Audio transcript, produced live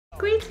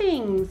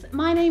Greetings,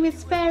 my name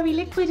is Fairy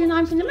Liquid and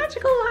I'm from the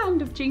magical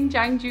land of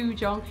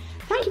JingJangJooJong.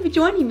 Thank you for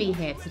joining me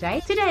here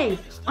today. Today,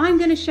 I'm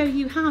going to show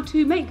you how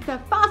to make the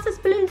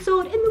fastest balloon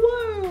sword in the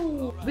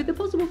world. With the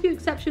possible few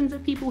exceptions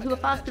of people who are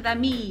faster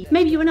than me.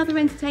 Maybe you're another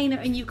entertainer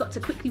and you've got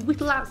to quickly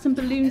whittle out some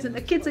balloons and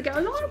the kids are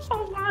going,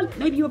 oh,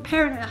 maybe you're a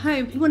parent at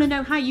home. You want to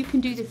know how you can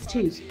do this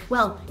too.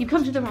 Well, you've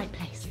come to the right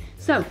place.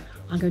 So,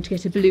 I'm going to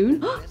get a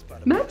balloon.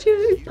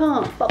 Magic!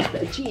 Pump up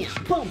the jam,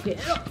 pump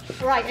it up.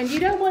 Right, and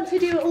you don't want to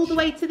do it all the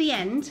way to the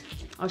end.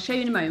 I'll show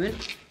you in a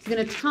moment. So you're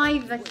going to tie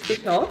this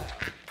bit off.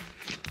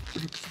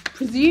 I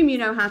presume you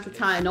know how to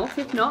tie a knot.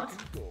 If not,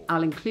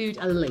 I'll include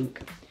a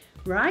link.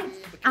 Right,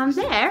 and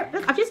there,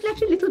 look, I've just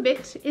left a little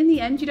bit in the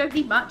end. You don't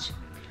need much.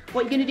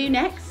 What you're going to do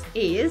next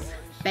is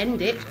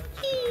bend it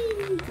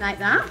like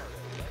that.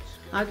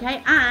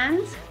 Okay,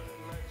 and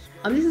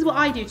this is what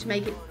I do to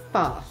make it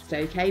fast,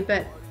 okay,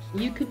 but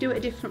you could do it a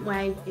different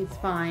way, it's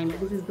fine, but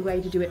this is the way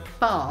to do it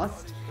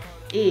fast,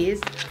 is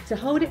to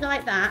hold it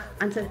like that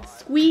and to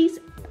squeeze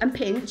and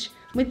pinch.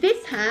 With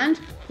this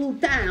hand, pull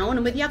down,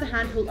 and with the other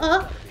hand, pull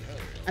up,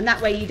 and that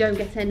way you don't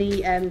get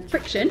any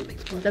friction,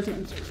 it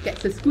doesn't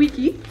get so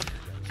squeaky,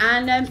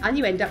 and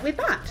you end up with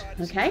that,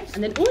 okay?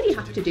 And then all you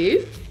have to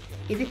do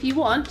is, if you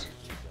want,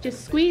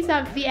 just squeeze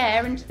out the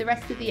air into the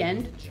rest of the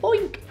end,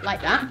 boink,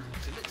 like that,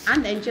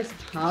 and then just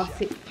pass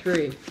it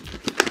through.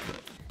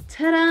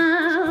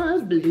 Ta-da!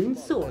 Balloon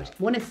sword.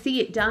 Want to see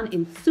it done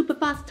in super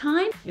fast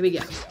time? Here we go.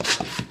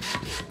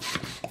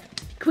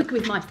 Quick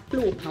with my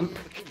floor pump.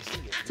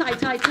 Tie,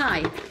 tie,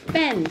 tie.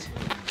 Bend,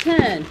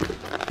 turn,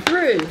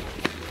 through,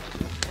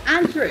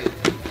 and through.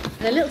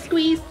 And a little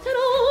squeeze.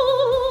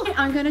 Ta-da!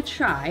 I'm going to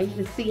try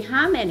to see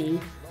how many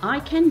I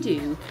can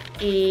do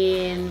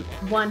in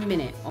 1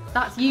 minute.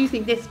 That's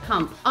using this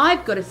pump.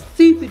 I've got a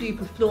super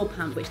duper floor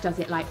pump which does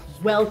it like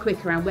well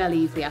quicker and well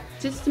easier.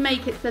 Just to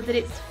make it so that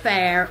it's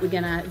fair, we're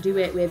gonna do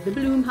it with the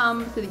balloon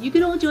pump so that you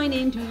can all join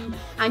in too,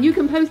 and you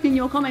can post in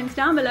your comments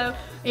down below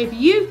if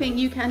you think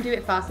you can do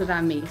it faster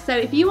than me. So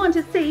if you want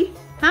to see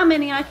how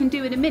many I can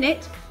do in a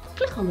minute,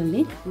 click on the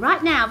link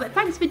right now. But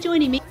thanks for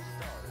joining me.